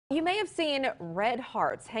You may have seen red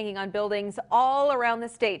hearts hanging on buildings all around the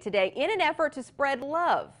state today in an effort to spread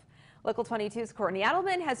love. Local 22's Courtney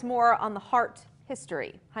Adelman has more on the heart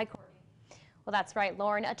history. Hi, Courtney. Well, that's right,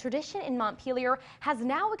 Lauren. A tradition in Montpelier has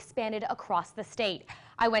now expanded across the state.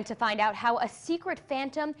 I went to find out how a secret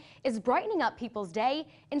phantom is brightening up people's day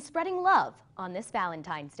and spreading love on this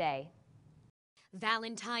Valentine's Day.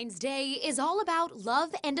 Valentine's Day is all about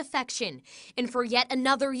love and affection. And for yet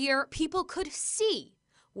another year, people could see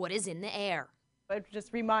what is in the air. It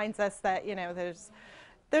just reminds us that, you know,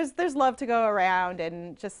 there's love to go around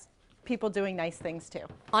and just people doing nice things too.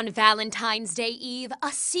 On Valentine's Day Eve, a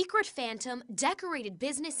secret phantom decorated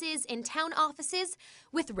businesses and town offices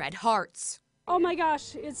with red hearts. Oh my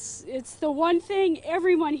gosh, it's the one thing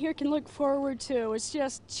everyone here can look forward to. It's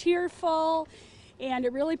just cheerful and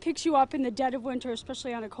it really picks you up in the dead of winter,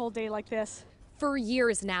 especially on a cold day like this. For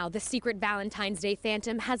years now, the secret Valentine's Day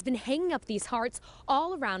phantom has been hanging up these hearts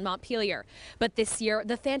all around Montpelier. But this year,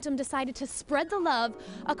 the phantom decided to spread the love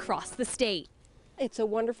across the state. It's a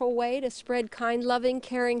wonderful way to spread kind, loving,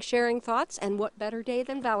 caring, sharing thoughts, and what better day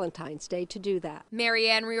than Valentine's Day to do that.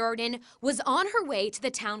 Marianne Riordan was on her way to the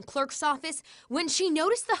town clerk's office when she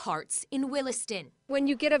noticed the hearts in Williston. When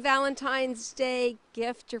you get a Valentine's Day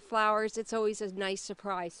gift or flowers, it's always a nice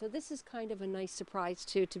surprise. So this is kind of a nice surprise,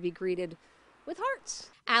 too, to be greeted with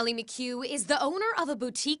hearts. Allie McHugh is the owner of a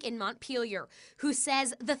boutique in Montpelier who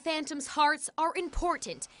says the phantom's hearts are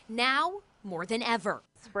important now more than ever.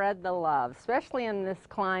 Spread the love, especially in this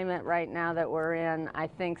climate right now that we're in. I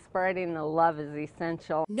think spreading the love is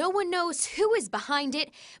essential. No one knows who is behind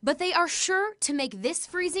it, but they are sure to make this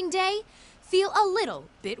freezing day feel a little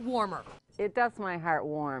bit warmer. It does my heart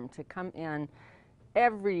warm to come in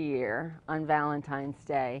every year on Valentine's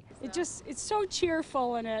Day. It's so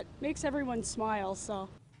cheerful and it makes everyone smile, so.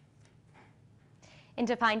 And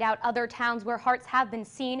to find out other towns where hearts have been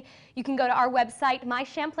seen, you can go to our website,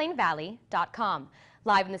 mychamplainvalley.com.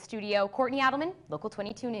 Live in the studio, Courtney Adelman, Local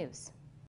 22 News.